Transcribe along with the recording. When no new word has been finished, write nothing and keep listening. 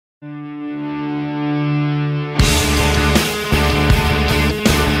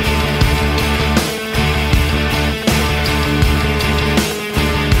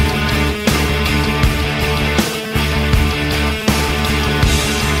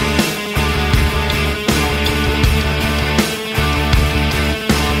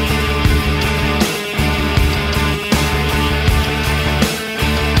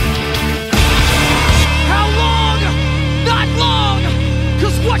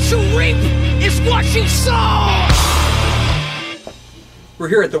what you reap is what you sow. We're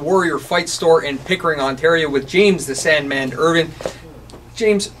here at the Warrior Fight Store in Pickering, Ontario with James the Sandman Irvin.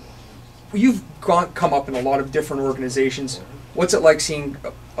 James, you've come up in a lot of different organizations. What's it like seeing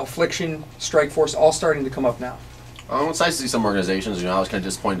Affliction, Strikeforce all starting to come up now? It's nice to see some organizations. I was kind of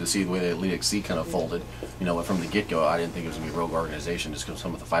disappointed to see the way the Elite XC kind of folded. From the get-go, I didn't think it was going to be a rogue organization just because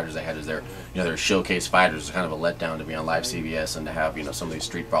some of the fighters they had as their, their showcase fighters. It's kind of a letdown to be on live CBS and to have, some of these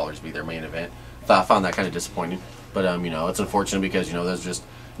street brawlers be their main event. I found that kind of disappointing. But, it's unfortunate because, there's just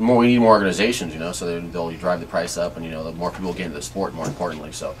more. We need more organizations, so they'll drive the price up and, the more people get into the sport, more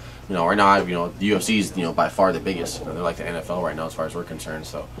importantly. So, right now, the UFC is, by far the biggest. They're like the NFL right now as far as we're concerned.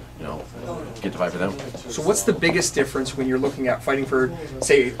 So, get to fight for them. So what's the biggest difference when you're looking at fighting for,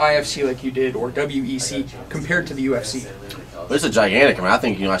 say, IFC like you did or WEC compared to the UFC? Well, it's a gigantic. I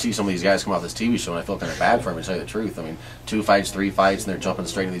think, I see some of these guys come off this TV show and I feel kind of bad for them, to tell you the truth. 2 fights, 3 fights, and they're jumping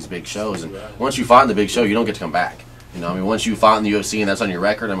straight to these big shows. And once you fought in the big show, you don't get to come back. Once you fought in the UFC and that's on your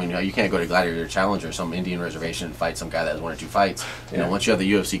record, you can't go to Gladiator Challenge or some Indian reservation and fight some guy that has 1 or 2 fights. Once you have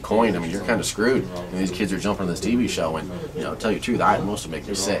the UFC coin, you're kind of screwed. And these kids are jumping on this TV show, and to tell you the truth, most of them make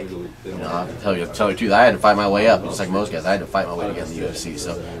me sick. I'll tell you the truth, I had to fight my way up, just like most guys. I had to fight my way to get in the UFC.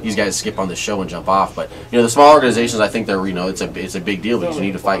 So these guys skip on the show and jump off. But the small organizations, I think they're it's a big deal because you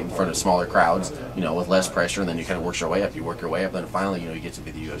need to fight in front of smaller crowds, with less pressure, and then you kind of work your way up. You work your way up, then finally, you get to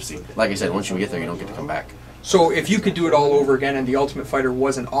be the UFC. Like I said, once you get there, you don't get to come back. So if you could do it all over again and the Ultimate Fighter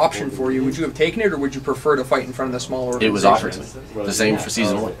was an option for you, would you have taken it or would you prefer to fight in front of the smaller organization? It was offered to me. The same for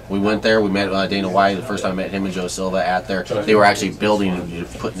season 1. We went there, we met Dana White. The first time I met him and Joe Silva at there. They were actually building and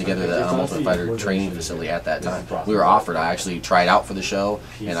putting together the Ultimate Fighter training facility at that time. We were offered. I actually tried out for the show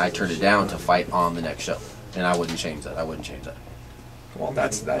and I turned it down to fight on the next show. And I wouldn't change that. I wouldn't change that. Well,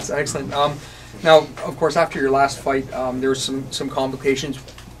 that's excellent. Now, of course, after your last fight, there was some complications.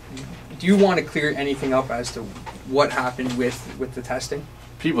 Do you want to clear anything up as to what happened with the testing?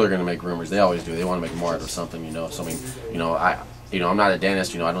 People are going to make rumors. They always do. They want to make more out of something, So I'm not a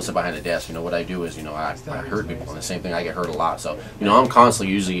dentist. I don't sit behind a desk. What I do is, I hurt people, and the same thing. I get hurt a lot. So, I'm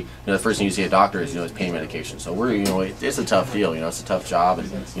constantly usually, the first thing you see a doctor is, is pain medication. So we're, it's a tough deal. It's a tough job,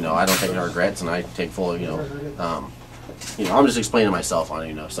 and I don't take no regrets, and I take full, I'm just explaining myself on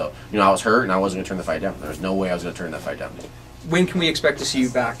it, So, I was hurt, and I wasn't going to turn the fight down. There was no way I was going to turn that fight down. When can we expect to see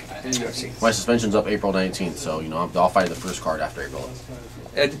you back in the UFC? My suspension's up April 19th, so I'll fight the first card after April.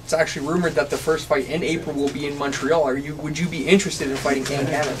 It's actually rumored that the first fight in April will be in Montreal. Would you be interested in fighting in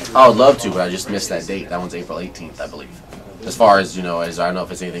Canada? I would love to, but I just missed that date. That one's April 18th, I believe. As far as as I don't know if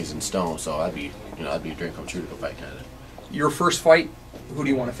it's anything's in stone, so that'd be a dream come true to go fight Canada. Your first fight, who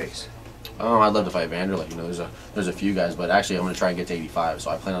do you want to face? I'd love to fight Vanderlei. There's a few guys, but actually I'm going to try and get to 85.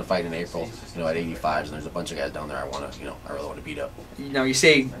 So I plan on fighting in April, at 85s, and there's a bunch of guys down there I really want to beat up. Now you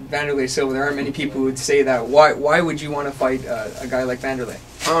say Vanderlei Silva. There aren't many people who would say that. Why would you want to fight a guy like Vanderlei?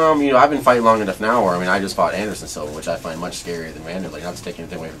 I've been fighting long enough now where, I just fought Anderson Silva, which I find much scarier than Vanderlei. Not to take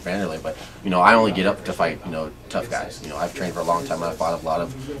anything away from Vanderlei, but, I only get up to fight, tough guys. I've trained for a long time. I've fought a lot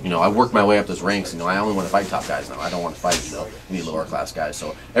of, I worked my way up those ranks. I only want to fight top guys now. I don't want to fight, any lower class guys.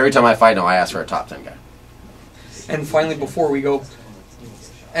 So every time I fight now, I ask for a top 10 guy. And finally, before we go,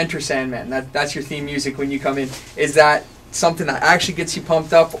 enter Sandman. That's your theme music when you come in. Is that something that actually gets you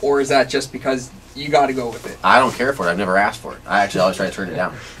pumped up, or is that just because you got to go with it? I don't care for it. I've never asked for it. I actually always try to turn it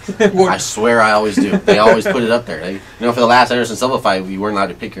down. I swear I always do. They always put it up there. For the last Anderson Silva fight, we weren't allowed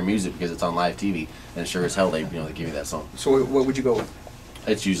to pick your music because it's on live TV, and sure as hell they give you that song. So what would you go with?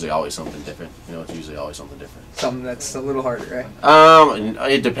 It's usually always something different. It's usually always something different. Something that's a little harder,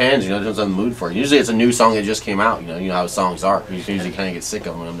 right? It depends. It depends on the mood for it. Usually it's a new song that just came out. You know how songs are. You usually kind of get sick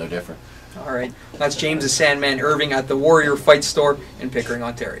of them, and I'm no different. All right. That's James the Sandman Irvin at the Warrior Fight Store in Pickering,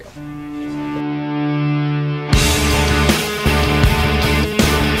 Ontario.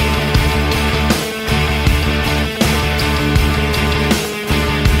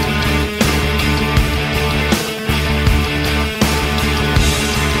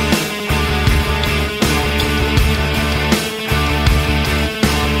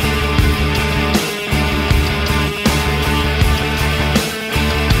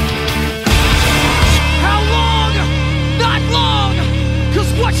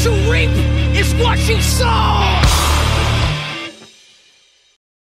 What you reap is what you sow.